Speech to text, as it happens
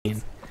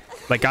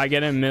Like, I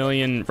get a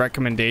million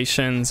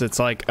recommendations. It's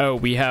like, oh,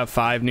 we have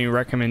 5 new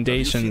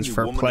recommendations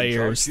for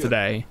players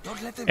today.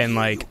 And,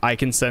 like, I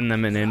can send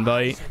them an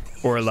invite.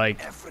 Or, like,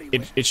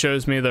 it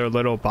shows me their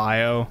little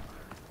bio.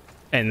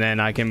 And then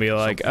I can be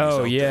like,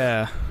 oh,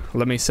 yeah,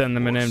 let me send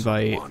them an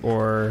invite.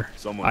 Or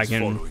I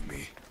can,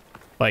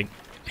 like,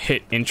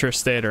 hit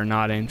interested or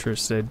not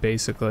interested,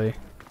 basically.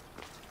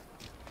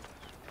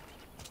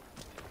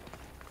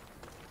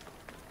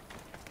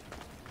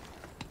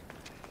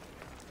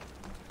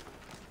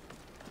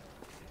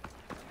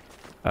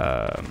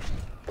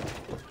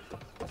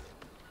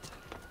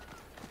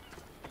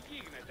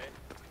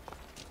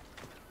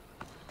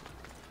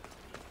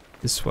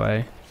 This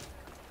way.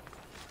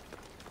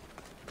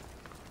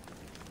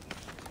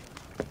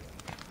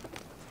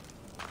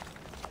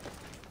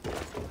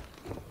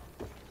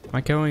 Am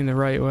I going the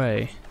right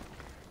way?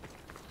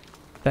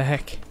 The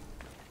heck?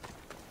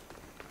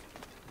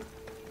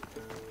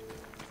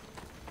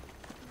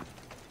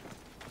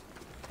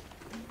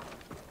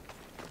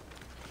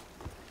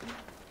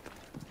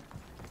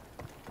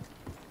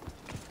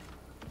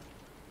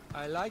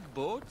 I like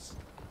boats.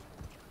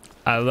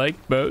 I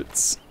like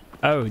boats.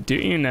 Oh, do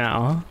you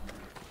now?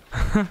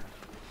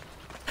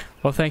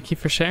 Well, thank you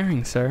for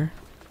sharing, sir.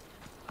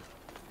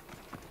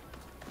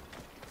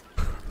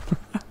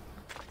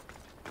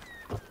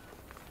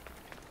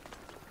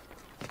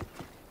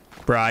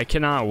 Bro, I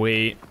cannot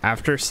wait.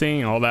 After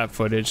seeing all that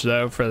footage,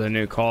 though, for the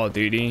new Call of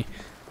Duty,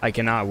 I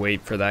cannot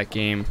wait for that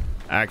game,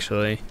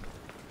 actually.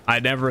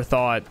 I never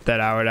thought that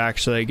I would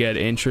actually get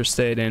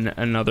interested in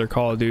another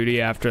Call of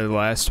Duty after the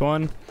last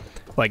one.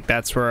 Like,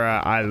 that's where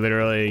I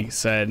literally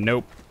said,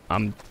 nope,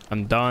 I'm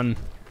done.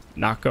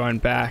 Not going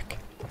back.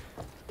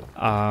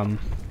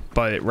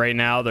 But right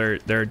now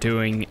they're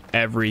doing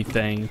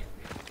everything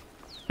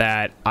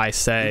that I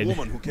said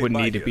would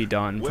need to be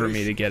done for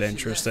me to get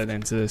interested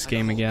into this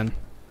game again.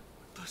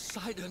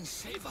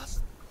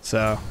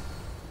 So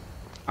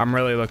I'm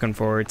really looking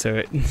forward to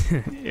it.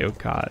 Ew,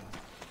 God.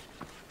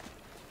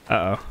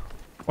 Uh-oh.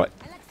 What?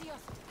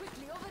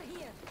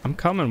 I'm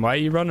coming. Why are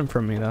you running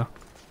from me, though?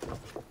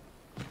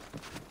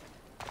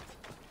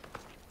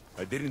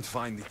 I didn't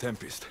find the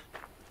Tempest.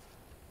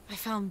 I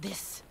found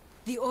this.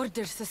 The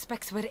Order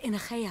suspects we're in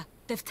Achaia.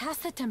 They've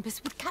tasked the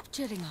Tempest with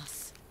capturing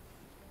us.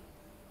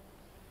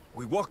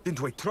 We walked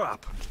into a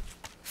trap.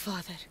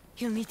 Father,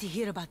 he'll need to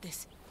hear about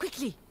this.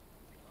 Quickly!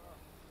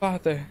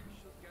 Father.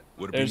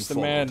 There's the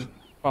man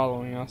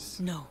following us.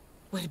 No,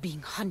 we're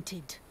being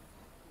hunted.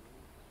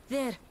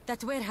 There,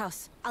 that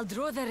warehouse. I'll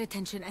draw their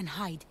attention and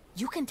hide.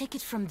 You can take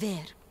it from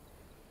there.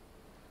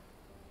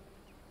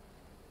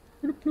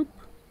 Bloop, bloop.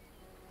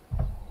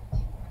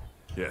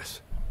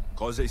 Yes.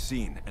 Cause a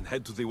scene and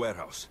head to the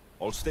warehouse.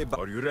 I'll stay back.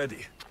 Are you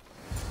ready?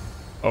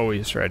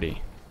 Always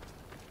ready.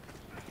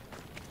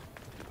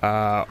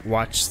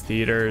 Watch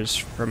theaters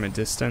from a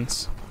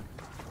distance.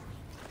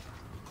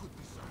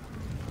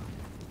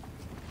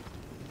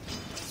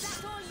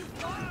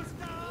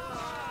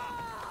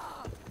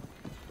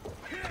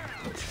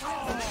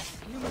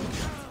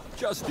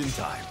 Just in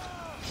time.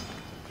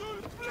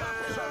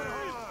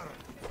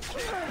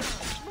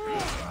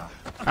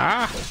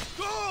 Ah!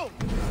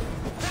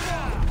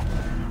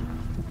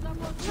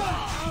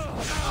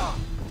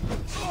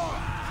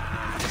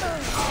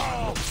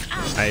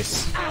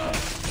 Nice.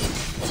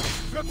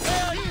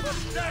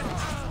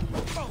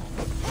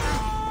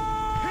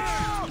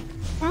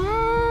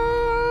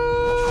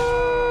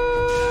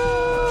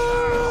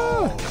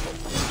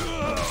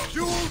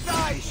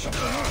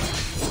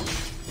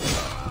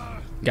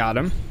 Got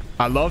him.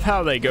 I love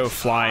how they go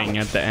flying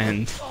at the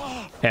end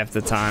half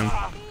the time.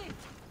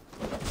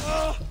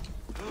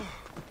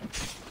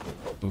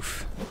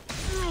 Oof.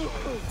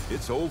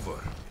 It's over.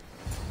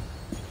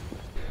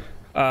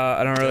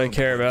 I don't really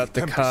care about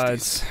the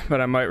CODs,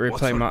 but I might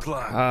replay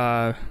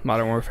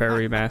Modern Warfare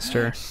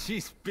Remaster.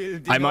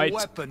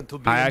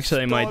 I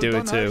actually might do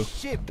it too.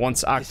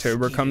 Once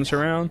October comes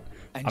around,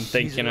 I'm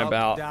thinking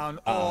about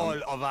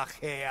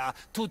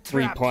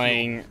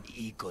replaying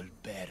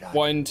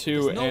 1,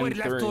 2, and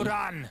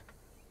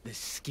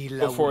 3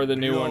 before the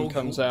new one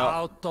comes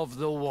out. Of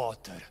the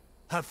water.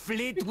 Her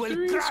fleet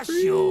will crush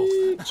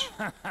you.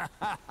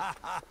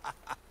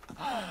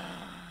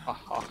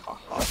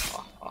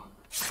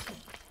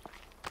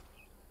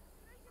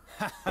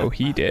 Oh,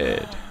 he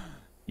did.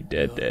 He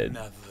did.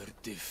 Never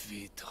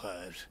defeat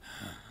her.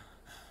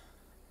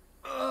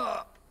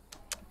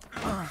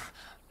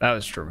 That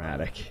was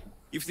dramatic.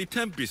 If the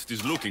Tempest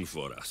is looking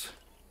for us,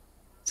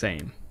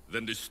 Same.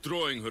 then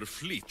destroying her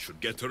fleet should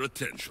get her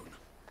attention.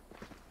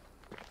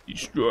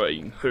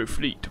 Destroying her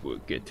fleet will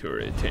get her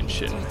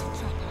attention.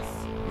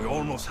 We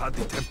almost had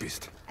the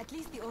Tempest. At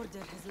least the Order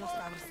has lost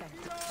our scent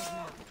for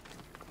now.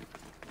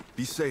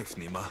 Be safe,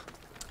 Nima.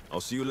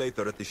 I'll see you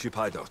later at the ship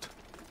hideout.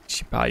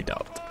 Ship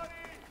hideout.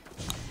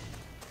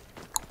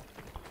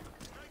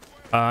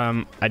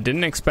 I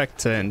didn't expect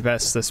to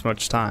invest this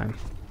much time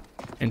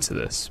into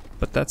this,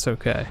 but that's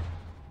okay.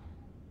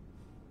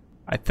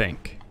 I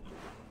think.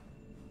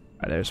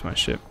 Alright, there's my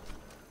ship.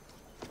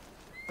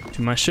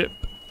 To my ship.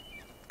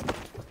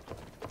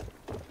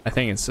 I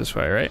think it's this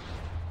way, right?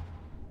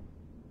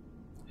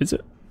 Is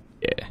it?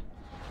 Yeah.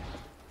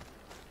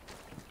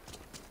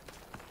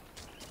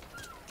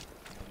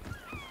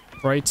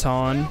 Right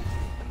on.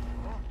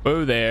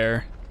 Oh,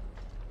 there.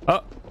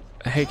 Oh,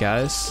 hey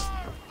guys.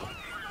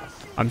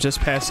 I'm just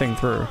passing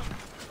through.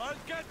 I'll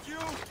get you.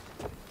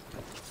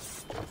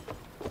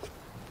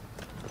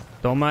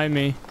 Don't mind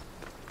me.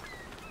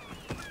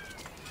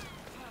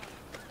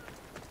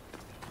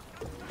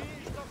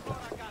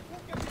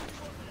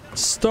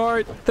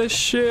 Start the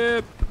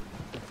ship.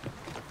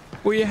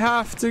 We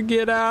have to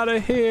get out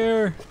of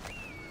here.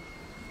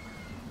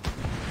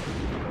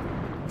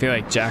 I feel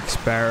like Jack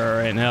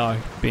Sparrow right now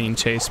being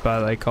chased by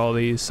like all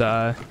these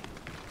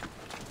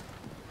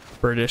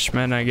British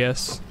men, I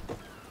guess,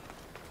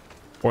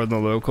 or the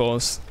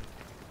locals.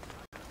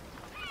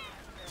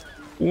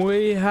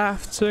 We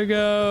have to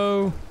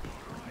go.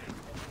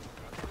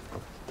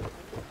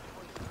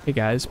 Hey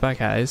guys, bye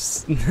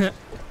guys.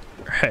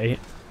 Right.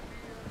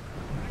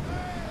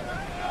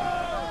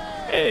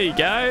 Hey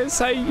guys,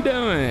 how you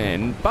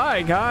doing?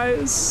 Bye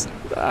guys.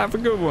 Have a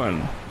good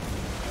one.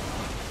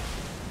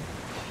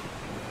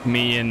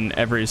 Me and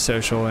every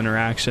social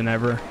interaction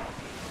ever.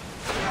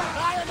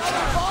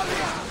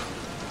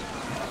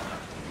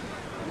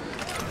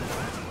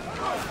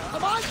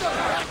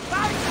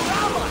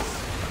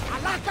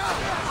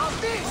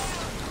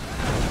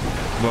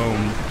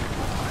 Boom.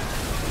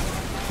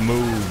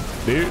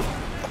 Move, dude.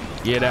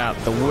 Get out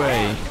the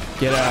way.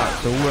 Get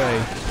out the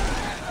way.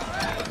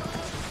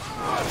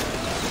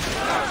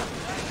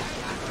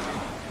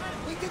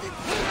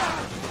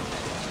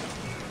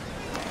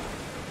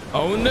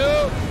 Oh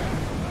no!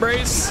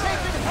 Brace!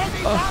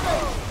 Oh.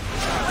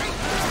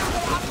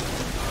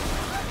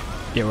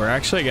 Yeah, we're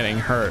actually getting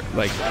hurt,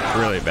 like,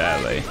 really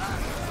badly.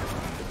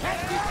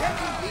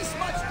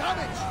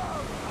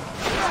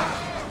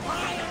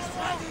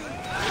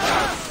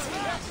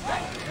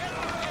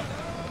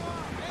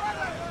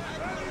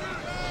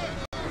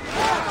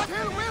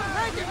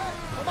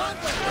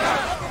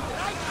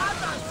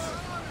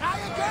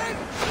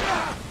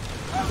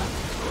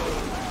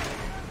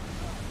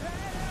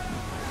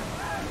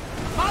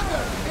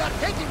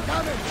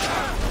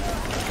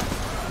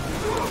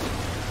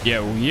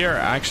 Yeah, we are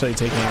actually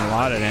taking a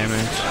lot of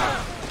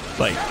damage.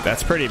 Like,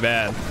 that's pretty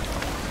bad.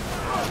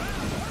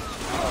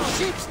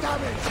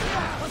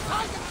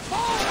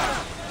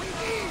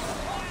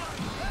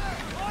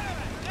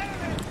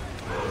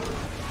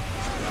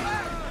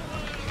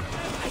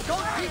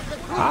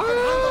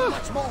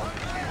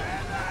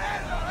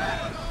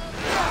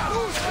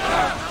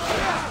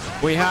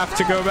 We have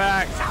to go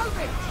back.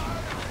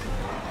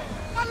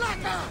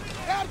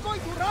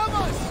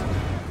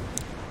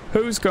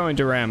 Who's going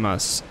to ram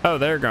us? Oh,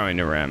 they're going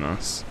to ram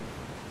us.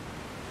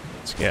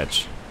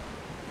 Sketch.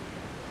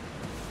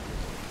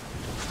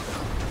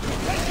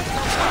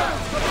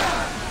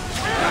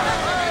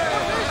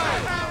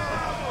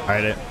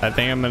 Alright, I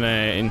think I'm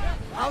gonna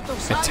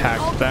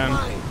attack them.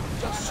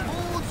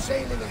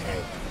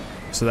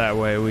 So that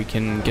way we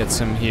can get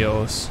some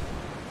heals.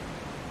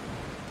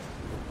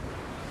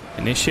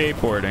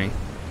 Initiate boarding.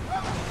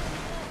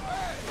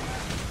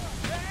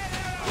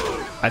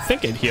 I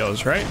think it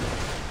heals, right?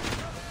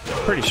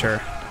 Pretty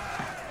sure.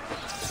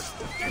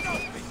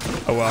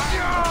 Oh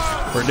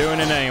well. We're doing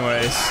it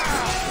anyways.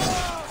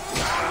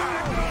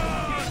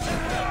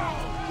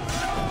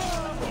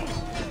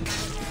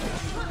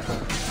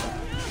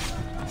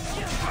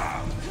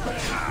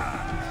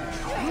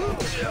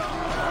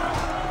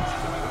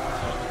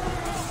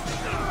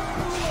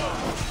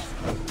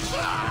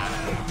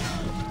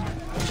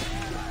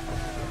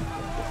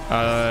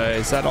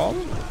 Is that all?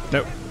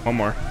 Nope. One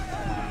more.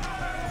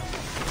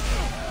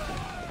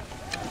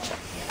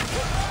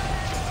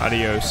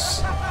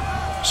 Adios.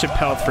 Ship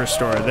health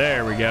restore.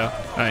 There we go.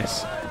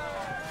 Nice.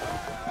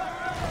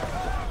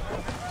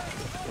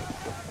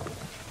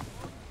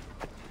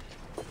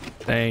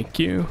 Thank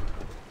you.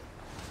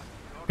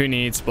 Who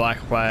needs Black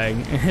Flag?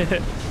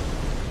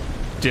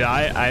 Dude,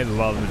 I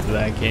loved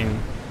that game.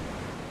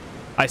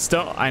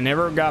 I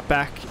never got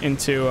back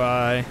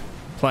into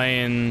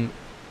playing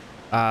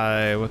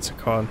what's it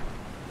called?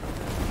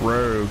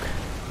 Rogue.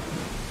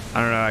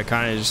 I don't know, I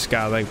kind of just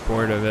got like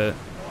bored of it.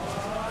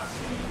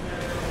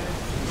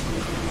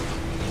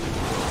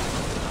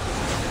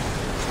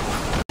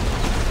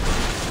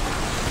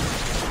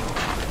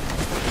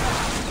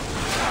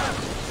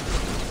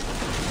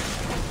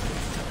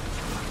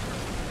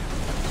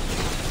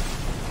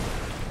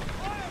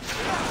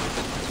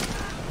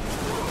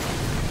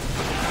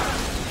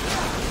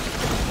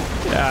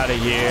 Get out of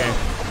here.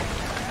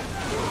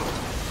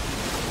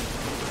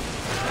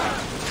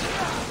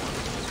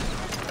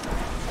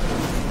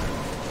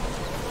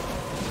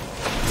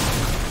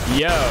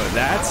 Yo,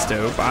 that's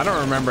dope. I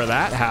don't remember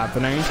that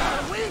happening.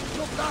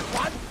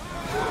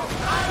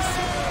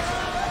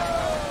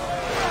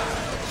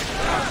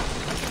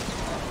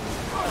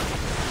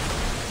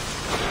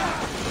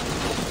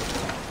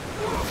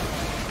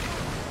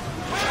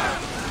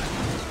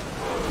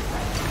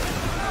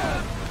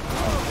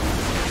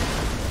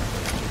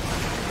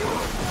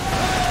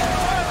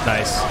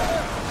 Nice.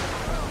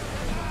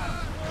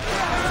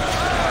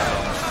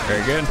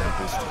 Very good.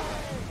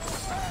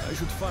 I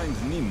should find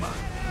Nima.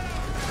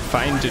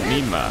 Find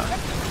Nima.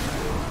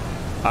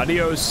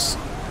 Adios.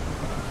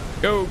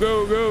 Go,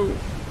 go, go.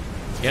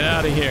 Get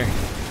out of here.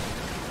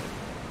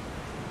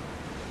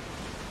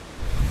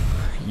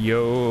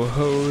 Yo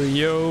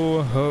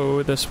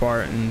ho, the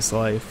Spartan's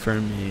life for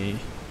me.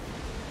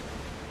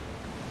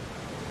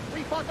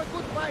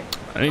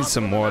 I need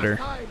some water.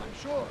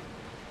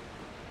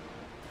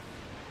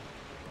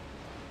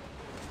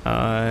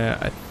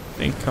 I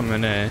think I'm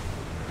gonna.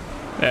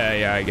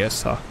 Yeah, I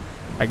guess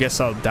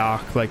I'll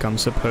dock like I'm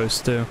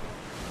supposed to.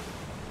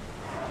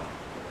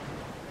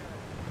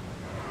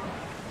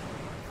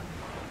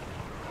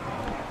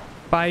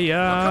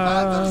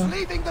 Fire!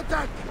 Leaving the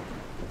deck.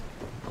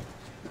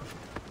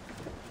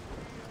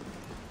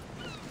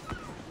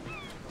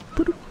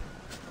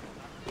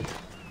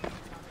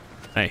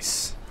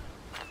 Nice.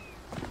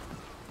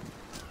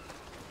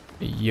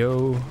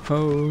 Yo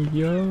ho,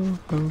 yo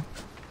ho.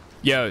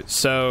 Yo,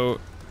 so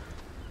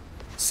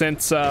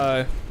since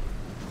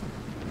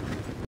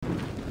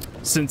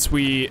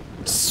we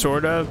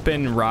sort of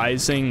been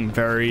rising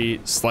very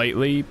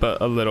slightly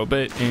but a little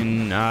bit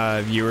in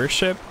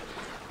viewership,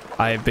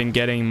 I've been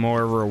getting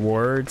more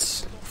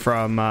rewards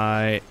from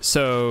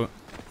so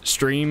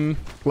Stream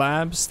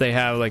Labs, they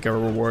have like a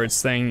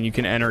rewards thing. You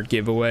can enter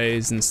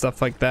giveaways and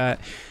stuff like that.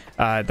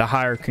 The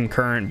higher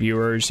concurrent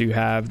viewers you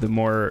have, the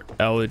more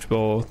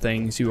eligible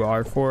things you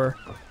are for.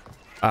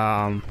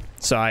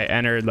 So I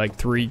entered like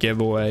 3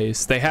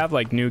 giveaways. They have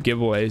like new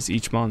giveaways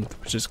each month,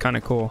 which is kind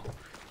of cool.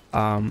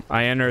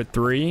 I entered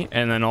 3,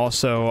 and then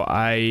also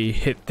I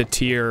hit the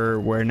tier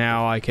where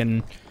now I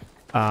can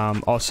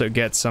also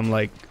get some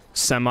like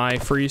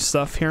semi-free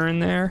stuff here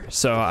and there.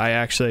 So I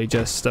actually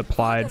just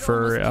applied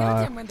for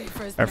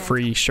a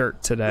free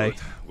shirt today.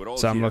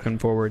 So I'm looking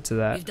forward to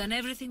that. We've done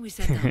everything we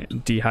set out.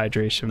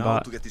 Dehydration Now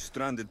bot. to get the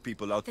stranded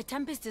people out. The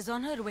Tempest is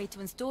on her way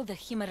to install the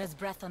Chimera's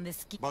breath on this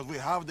ski. But we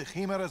have the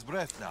Chimera's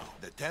breath now.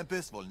 The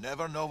Tempest will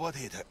never know what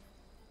hit her.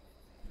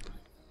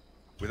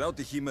 Without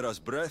the Chimera's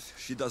breath,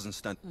 she doesn't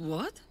stand.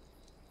 What?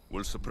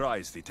 We'll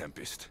surprise the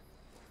Tempest.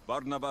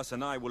 Barnabas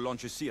and I will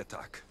launch a sea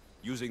attack.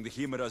 Using the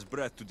Chimera's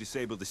breath to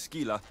disable the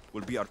Skila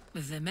will be our...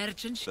 The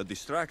merchant? The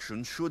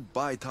distraction should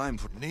buy time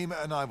for...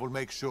 Nima and I will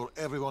make sure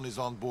everyone is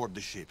on board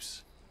the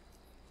ships.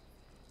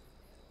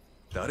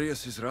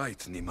 Darius is right,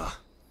 Nima.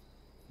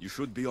 You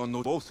should be on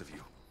note, both of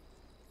you.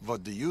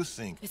 What do you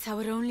think? It's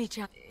our only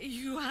chance.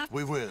 You have...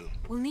 We will.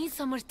 We'll need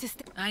somewhere to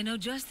stay. I know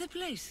just the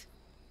place.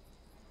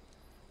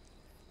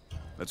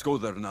 Let's go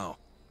there now.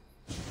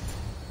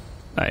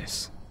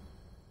 Nice.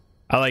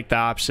 I like the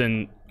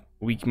option,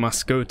 we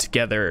must go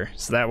together,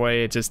 so that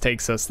way it just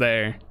takes us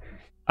there.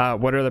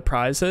 What are the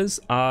prizes?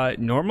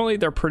 Normally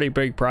they're pretty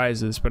big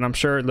prizes, but I'm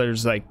sure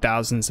there's like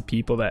thousands of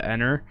people that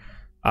enter.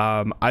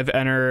 I've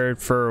entered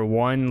for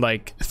one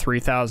like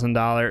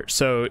 $3,000,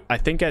 so I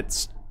think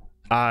it's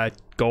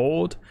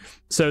gold.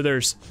 So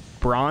there's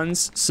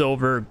bronze,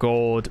 silver,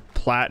 gold,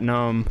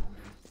 platinum,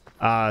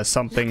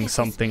 something,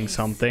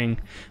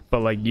 but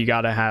like you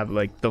gotta have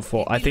like the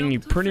full. I think you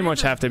pretty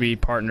much have to be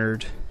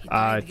partnered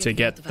to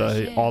get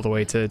the all the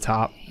way to the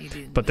top.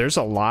 But there's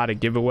a lot of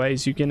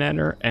giveaways you can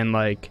enter, and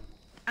like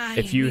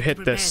if you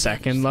hit the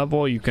second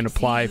level, you can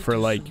apply for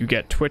like, you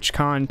get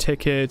TwitchCon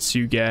tickets,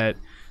 you get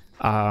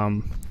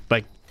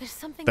like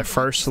the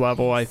first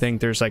level, I think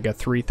there's like a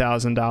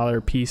 $3,000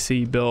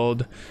 PC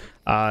build.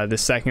 The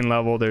second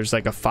level, there's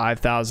like a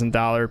 $5,000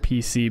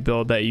 PC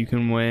build that you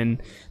can win.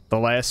 The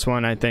last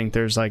one, I think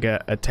there's like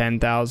a $10,000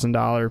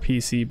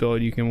 PC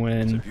build you can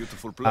win.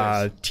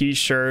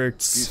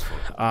 T-shirts.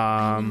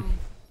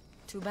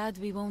 Too bad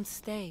we won't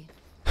stay.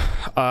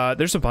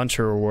 There's a bunch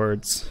of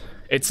rewards.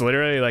 It's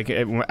literally like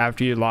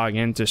after you log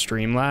into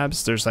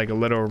Streamlabs, there's like a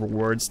little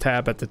rewards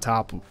tab at the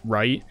top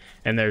right,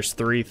 and there's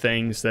 3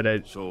 things that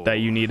that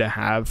you need to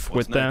have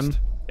with them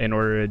in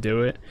order to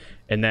do it,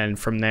 and then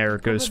from there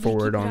it goes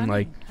forward on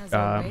like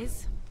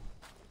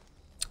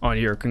on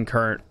your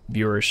concurrent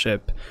viewership,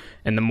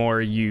 and the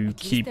more you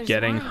keep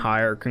getting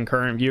higher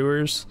concurrent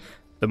viewers,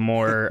 the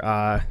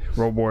more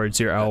rewards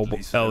you're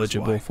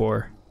eligible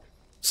for.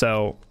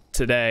 So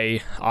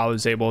today I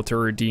was able to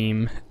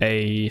redeem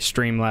a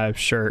Streamlabs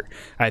shirt.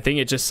 I think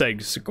it just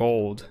says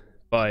gold,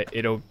 but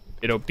it'll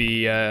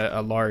be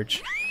a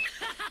large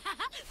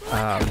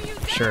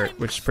shirt,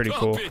 which is pretty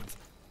cool.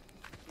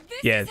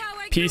 Yeah,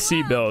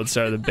 PC builds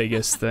are the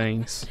biggest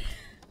things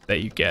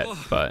that you get,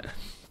 but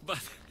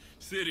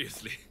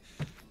seriously,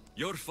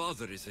 your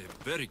father is a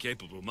very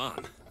capable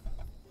man.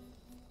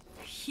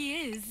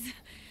 He is,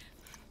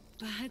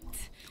 but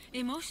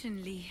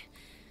emotionally,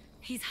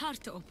 he's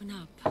hard to open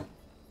up.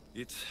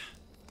 It's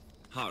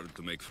hard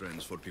to make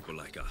friends for people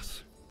like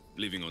us,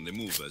 living on the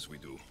move as we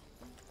do.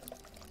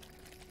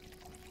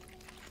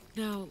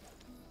 Though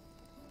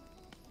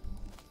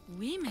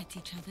we met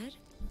each other.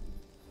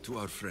 To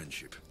our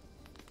friendship.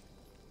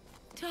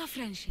 To our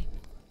friendship.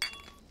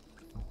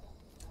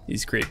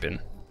 he's creeping.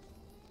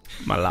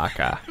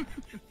 Malaka.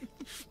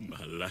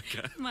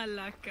 Malaka.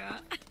 Malaka.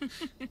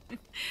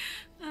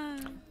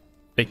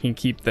 They can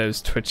keep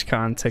those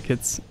TwitchCon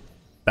tickets.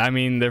 I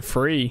mean, they're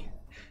free,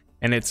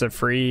 and it's a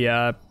free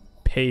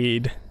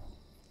paid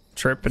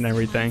trip and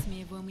everything. Reminds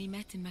me of when we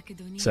met in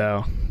Macedonia.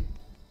 So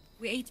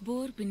We ate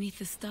boar beneath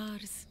the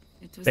stars.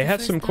 It was they the have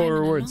first some cool time in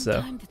a rewards, long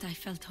though. time that I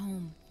felt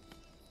home.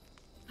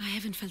 I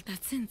haven't felt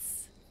that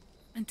since.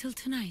 Until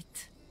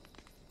tonight.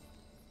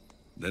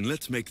 Then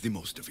let's make the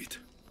most of it.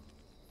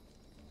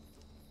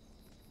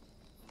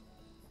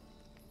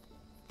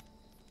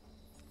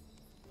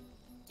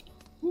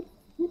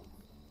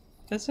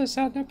 That's the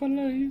sound of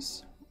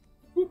police.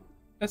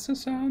 That's the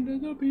sound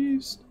of the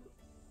beast.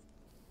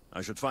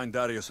 I should find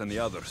Darius and the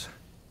others.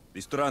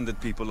 The stranded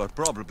people are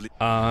probably...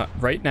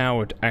 Right now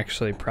would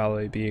actually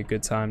probably be a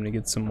good time to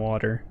get some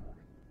water.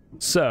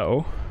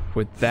 So,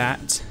 with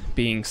that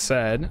being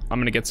said, I'm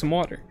gonna get some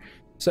water.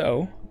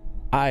 So,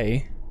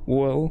 I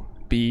will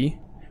be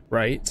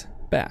right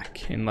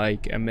back in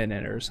like a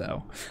minute or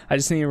so. I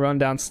just need to run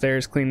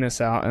downstairs, clean this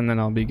out, and then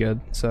I'll be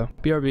good. So,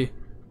 BRB.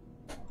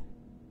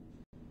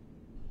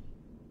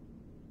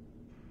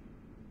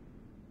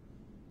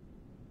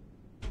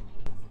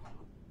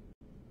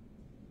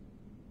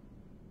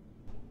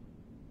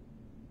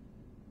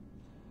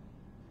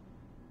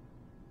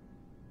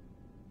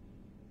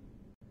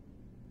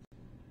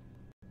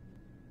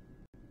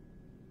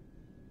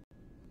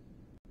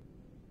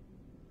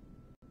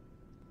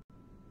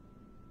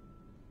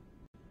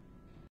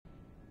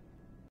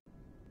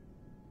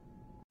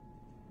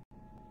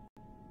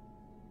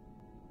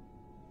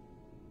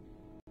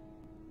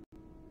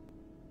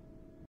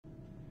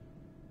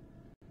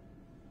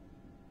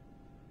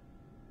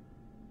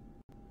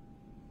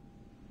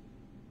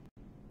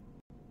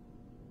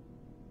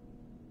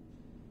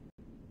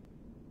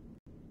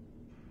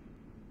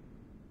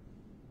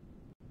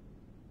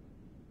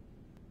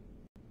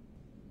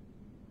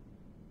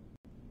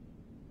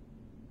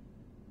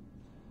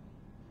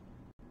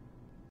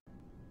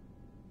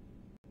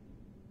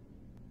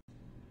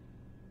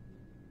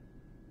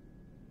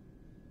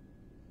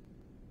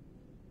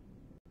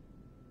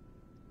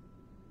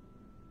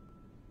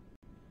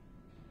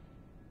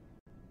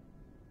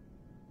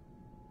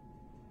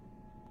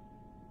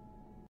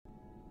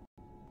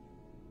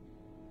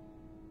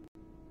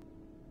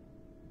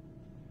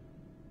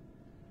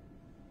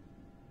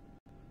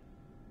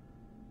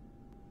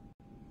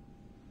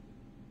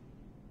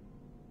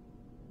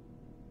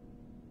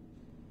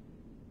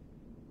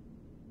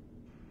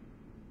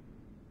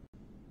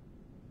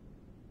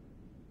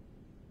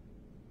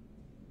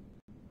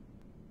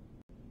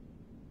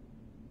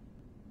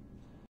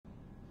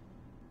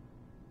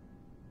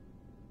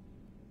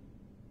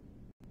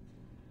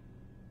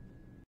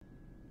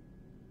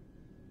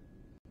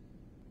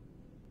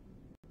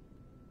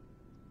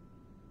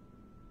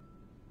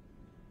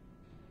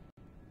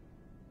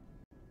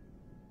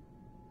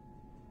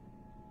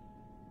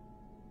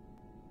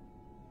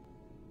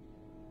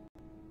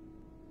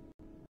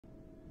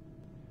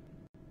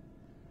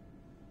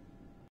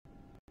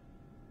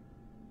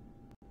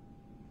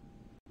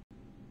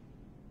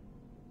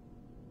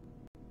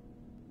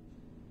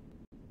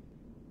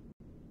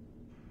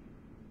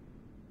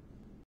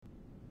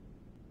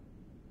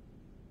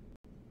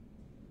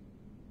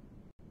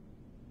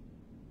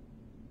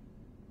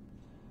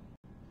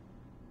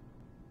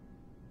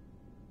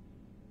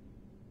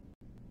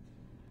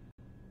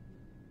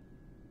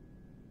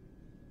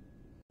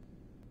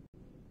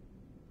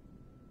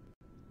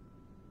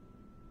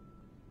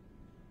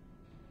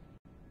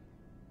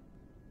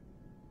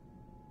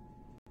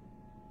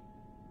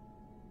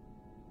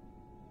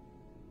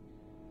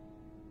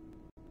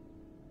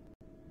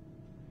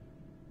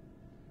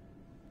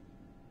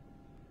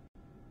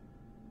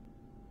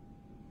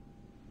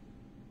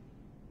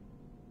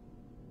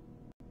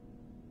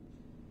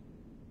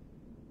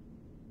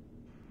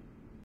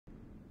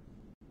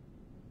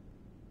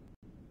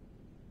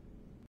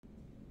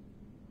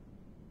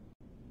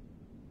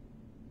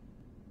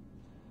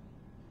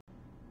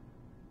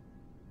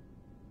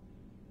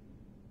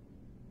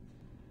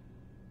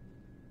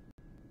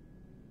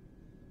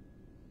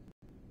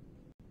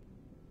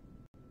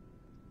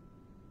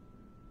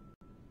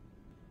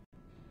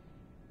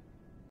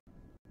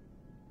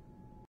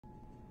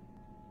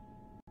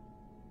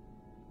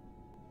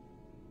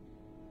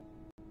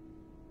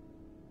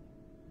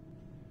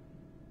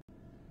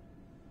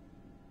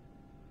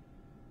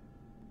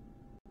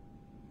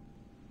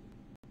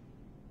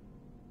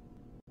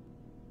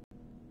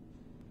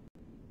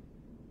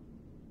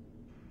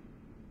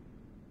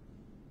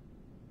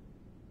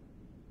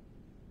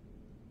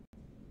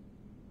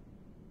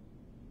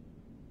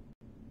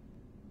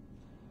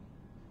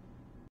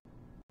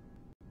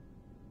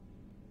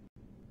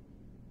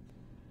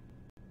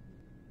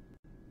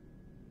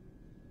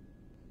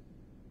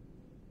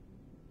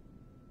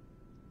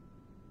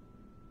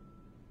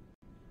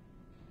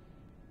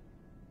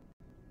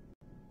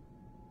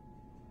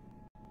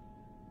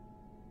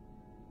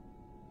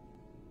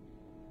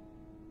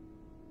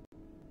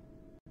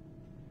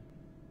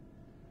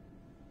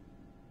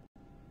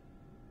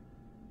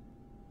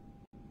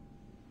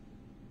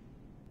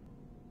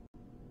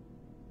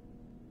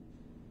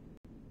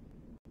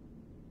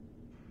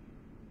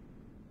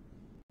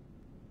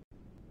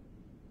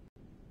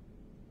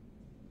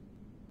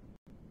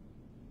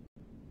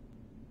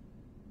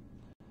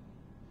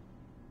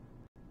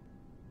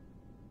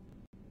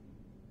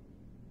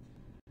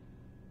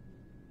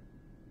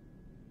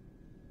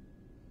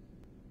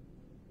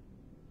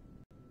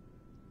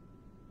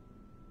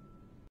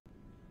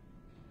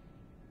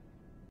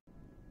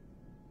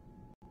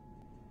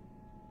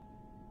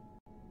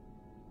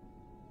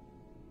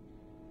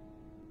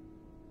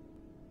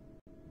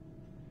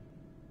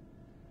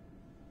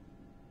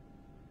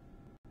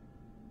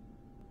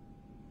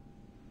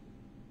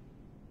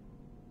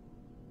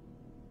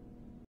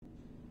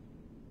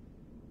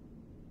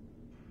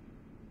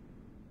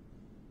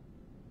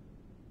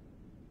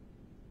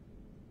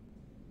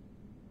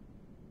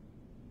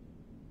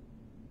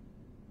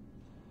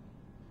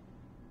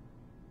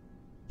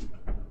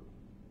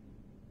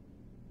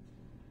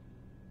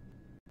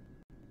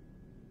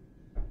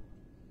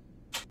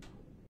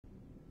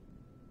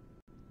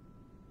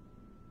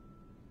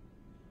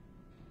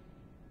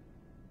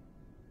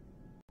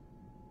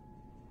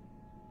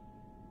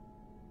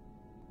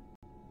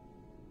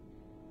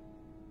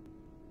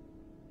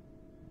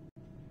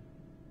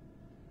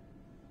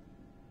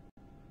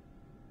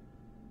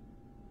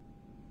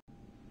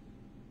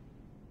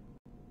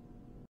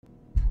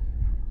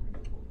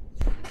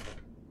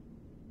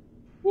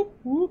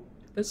 Whoop.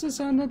 This is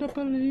under the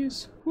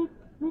police. Whoop,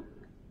 whoop.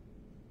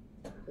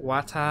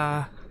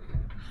 Wata.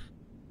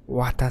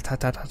 Wata ta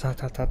ta ta ta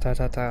ta ta ta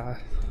ta ta.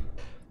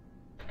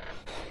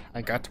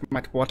 I got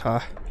my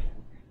water.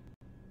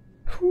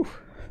 Whew.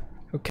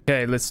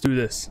 Okay, let's do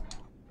this.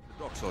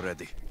 The dock's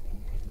already.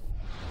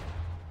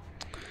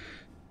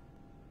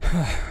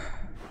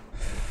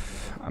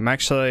 I'm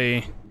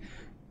actually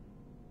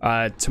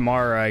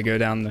tomorrow I go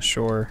down the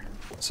shore,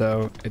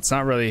 so it's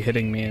not really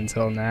hitting me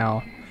until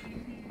now.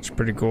 It's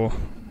pretty cool.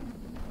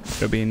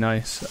 It'll be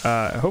nice.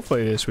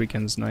 Hopefully this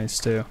weekend's nice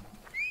too.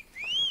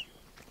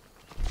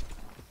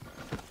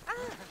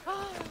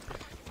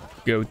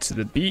 Go to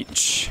the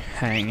beach,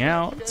 hang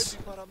out,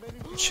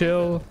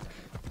 chill,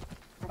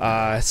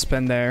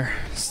 spend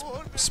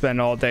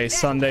all day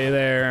Sunday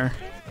there,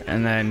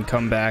 and then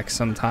come back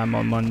sometime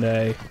on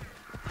Monday.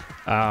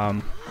 I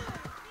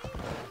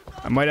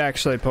might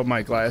actually put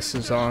my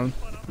glasses on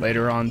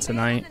later on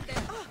tonight,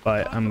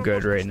 but I'm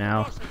good right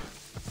now.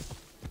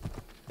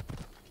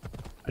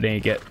 I need to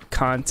get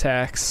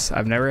contacts.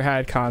 I've never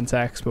had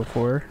contacts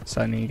before,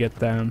 so I need to get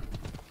them.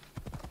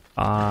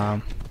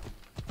 I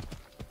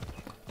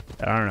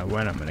don't know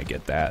when I'm gonna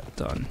get that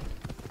done.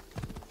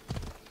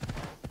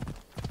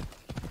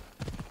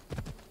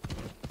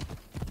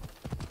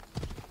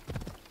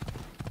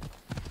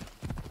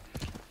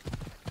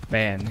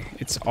 Man,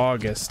 it's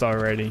August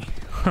already.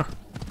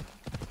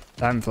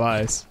 Time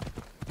flies.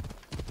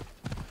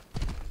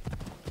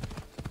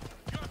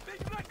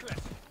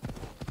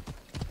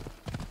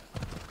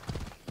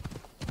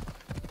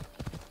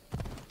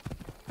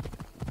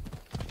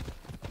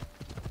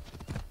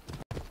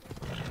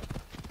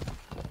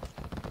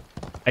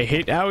 I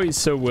hate how he's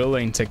so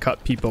willing to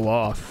cut people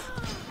off.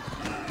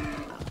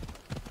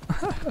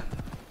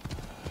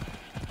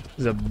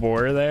 There's a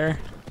boar there.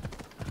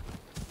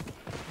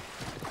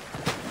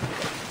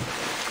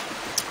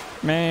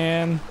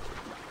 Man.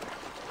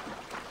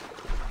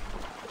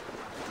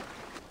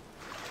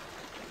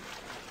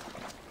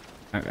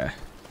 Okay.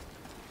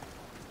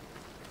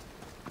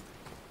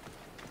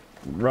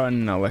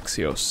 Run,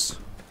 Alexios.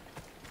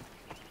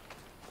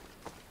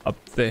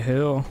 Up the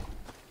hill.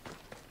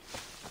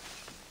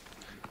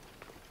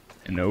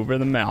 And over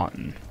the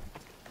mountain.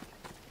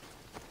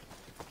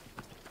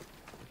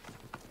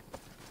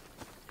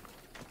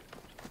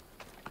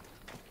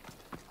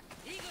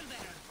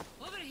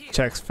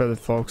 Checks for the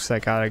folks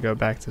that gotta go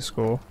back to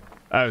school.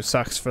 Oh,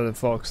 sucks for the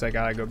folks that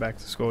gotta go back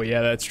to school.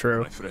 Yeah, that's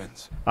true.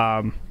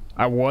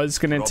 I was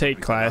gonna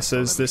take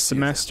classes this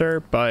semester,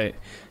 but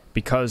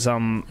because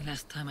I'm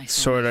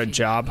sort of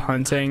job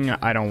hunting,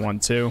 I don't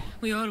want to.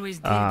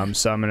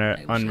 So I'm gonna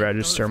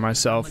unregister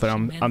myself, but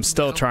I'm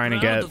still trying to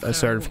get a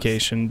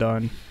certification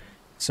done.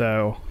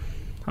 So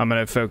I'm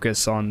gonna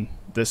focus on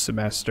this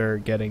semester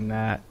getting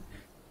that,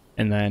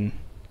 and then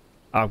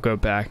I'll go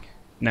back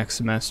next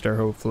semester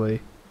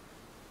hopefully.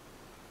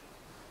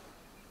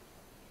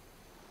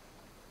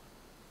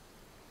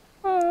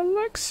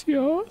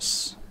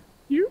 Alexios,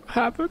 you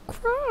have a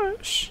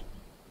crush.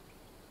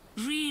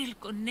 Real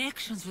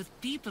connections with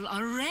people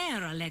are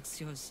rare,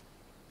 Alexios.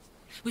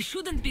 We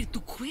shouldn't be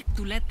too quick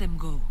to let them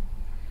go.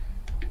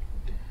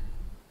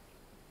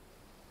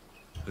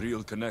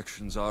 Real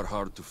connections are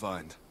hard to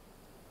find.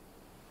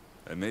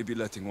 I may be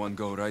letting one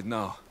go right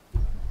now.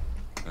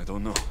 I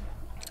don't know.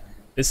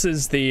 This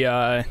is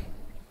the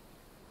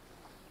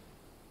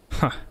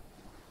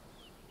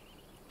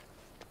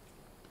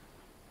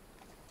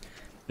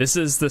This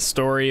is the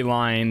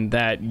storyline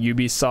that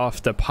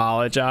Ubisoft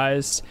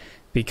apologized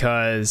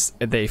because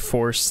they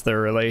forced the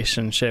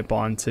relationship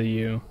onto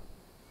you.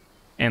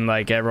 And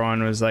like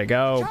everyone was like,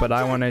 oh, but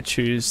I want to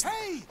choose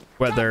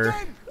whether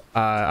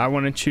I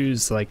want to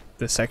choose like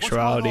the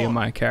sexuality of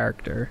my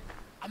character.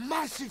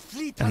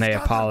 And they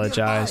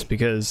apologized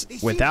because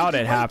without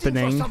it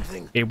happening,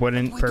 it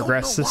wouldn't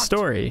progress the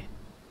story.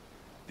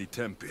 The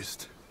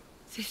Tempest.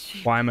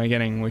 Why am I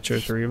getting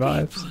Witcher 3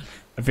 vibes?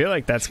 I feel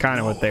like that's kind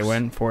of what they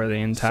went for the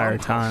entire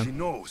time. She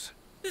knows.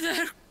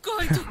 They're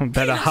going to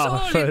Bet a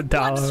half a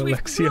dollar,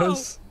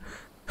 Alexios.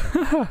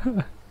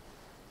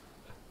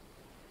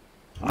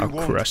 I'll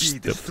crush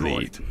the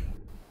fleet.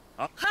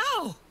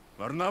 How?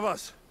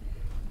 Barnabas,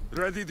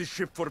 ready the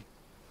ship for...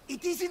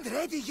 It isn't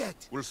ready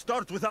yet. We'll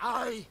start with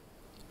a...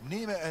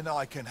 Nima and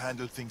I can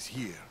handle things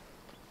here.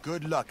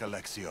 Good luck,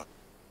 Alexio.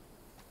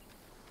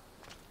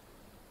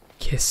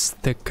 Kiss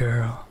the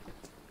girl.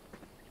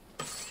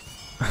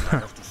 I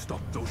have to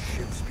stop those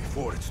ships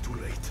before it's too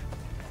late.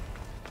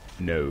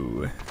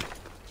 No.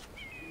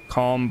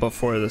 Calm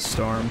before the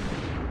storm.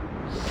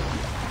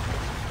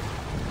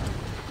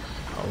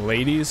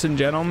 Ladies and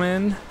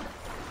gentlemen,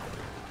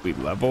 we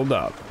leveled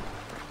up.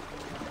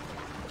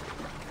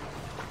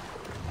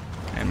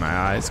 And my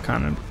eyes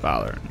kind of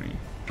bothering me.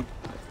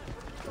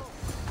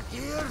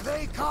 Here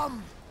they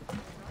come.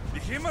 The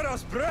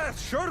Chimera's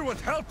breath sure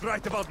would help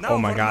right about now. Oh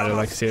my god,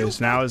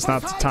 Alexios, now is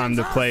not the time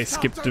to play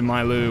Skip to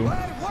my Lou. We're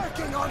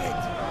working on it.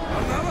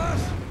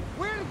 Barnabas!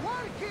 We're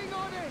working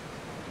on it.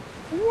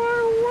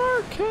 We're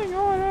working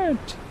on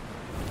it.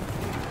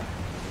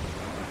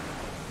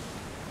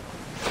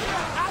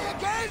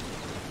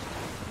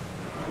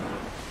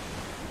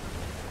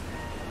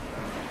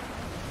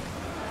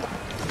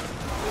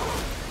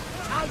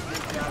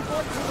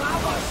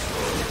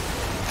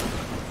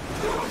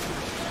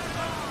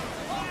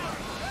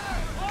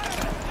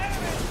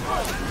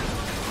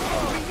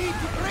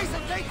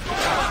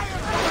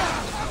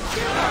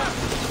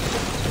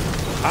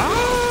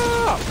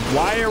 Ah!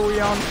 Why are we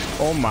on?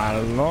 Oh my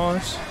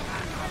lord.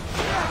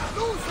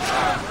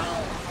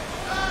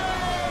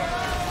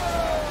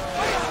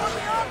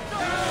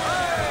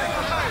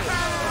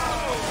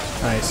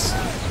 Nice.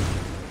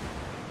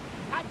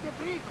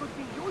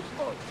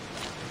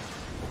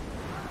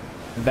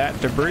 That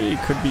debris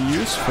could be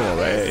useful,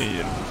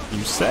 eh?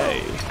 You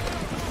say.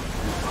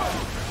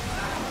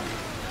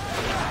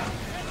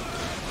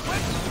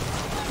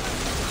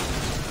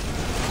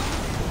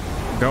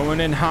 Going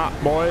in hot,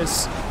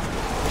 boys.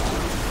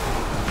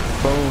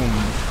 Boom.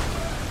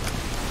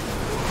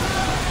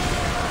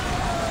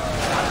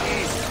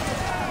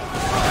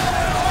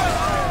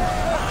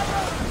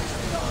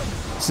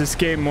 Is this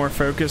game more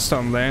focused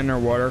on land or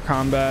water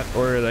combat,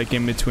 or like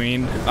in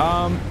between?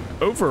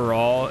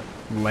 Overall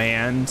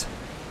land,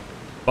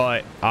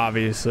 but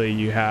obviously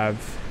you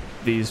have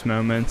these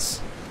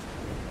moments.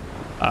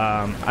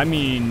 I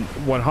mean,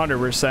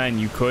 100%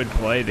 you could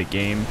play the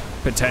game.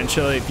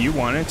 Potentially, if you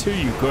wanted to,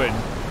 you could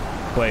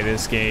play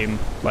this game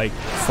like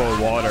full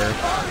water.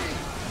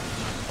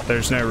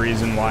 There's no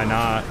reason why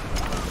not.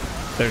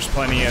 There's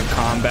plenty of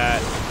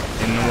combat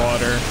in the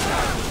water.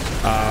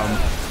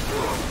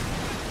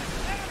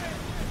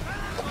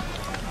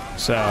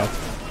 So,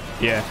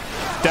 yeah,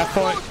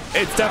 definitely,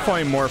 it's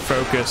definitely more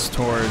focused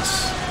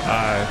towards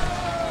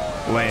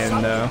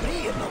land though.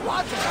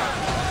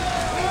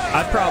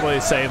 I'd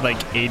probably say like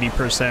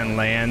 80%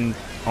 land,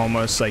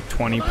 almost like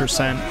 20%,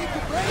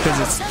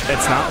 because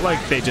it's not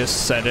like they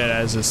just set it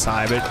as a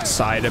side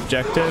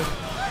objective.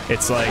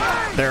 It's like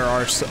there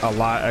are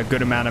a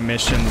good amount of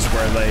missions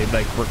where they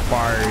like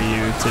require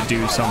you to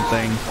do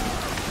something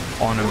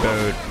on a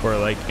boat or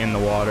like in the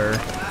water.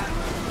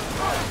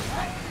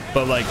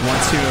 But like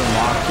once you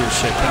unlock your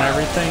ship and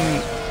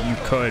everything, you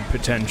could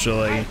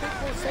potentially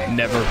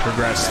never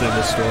progress through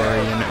the story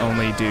and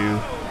only do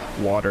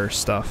water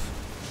stuff.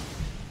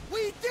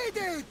 We did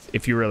it!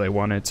 If you really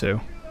wanted to.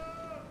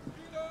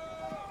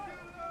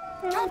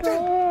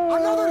 Captain,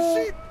 another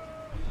ship!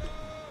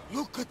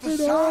 Look at the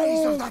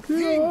size of that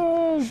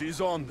thing! She's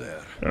on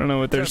there. I don't know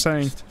what they're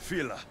saying.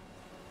 Feel her.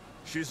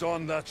 She's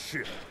on that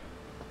ship.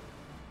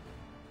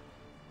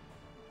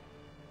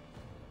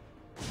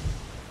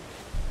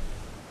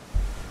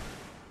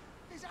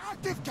 He's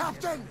active,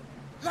 Captain!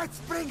 Let's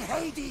bring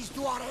Hades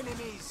to our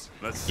enemies!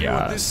 Let's see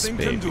what this thing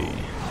can do.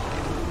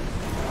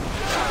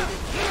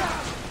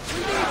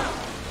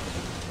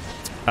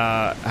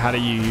 How do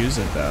you use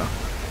it though?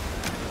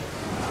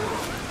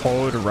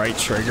 Hold right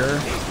trigger.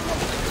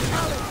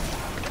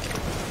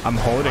 I'm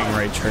holding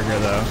right trigger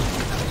though.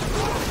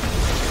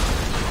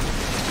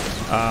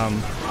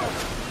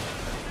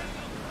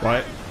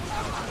 What?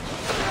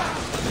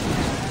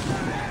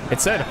 It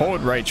said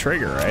hold right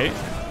trigger, right?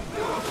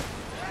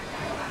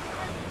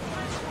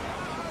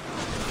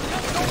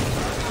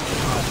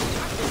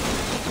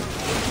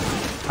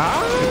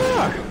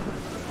 Ah!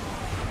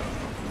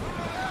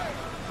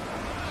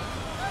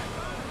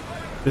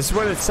 This is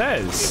what it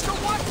says.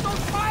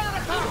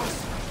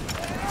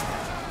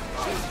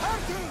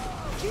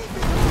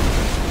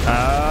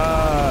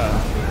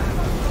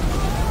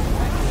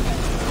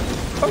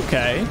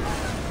 Okay.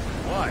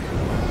 Why?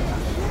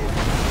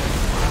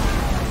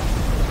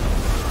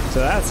 So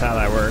that's how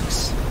that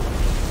works.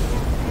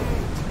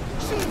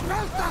 She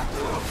felt that!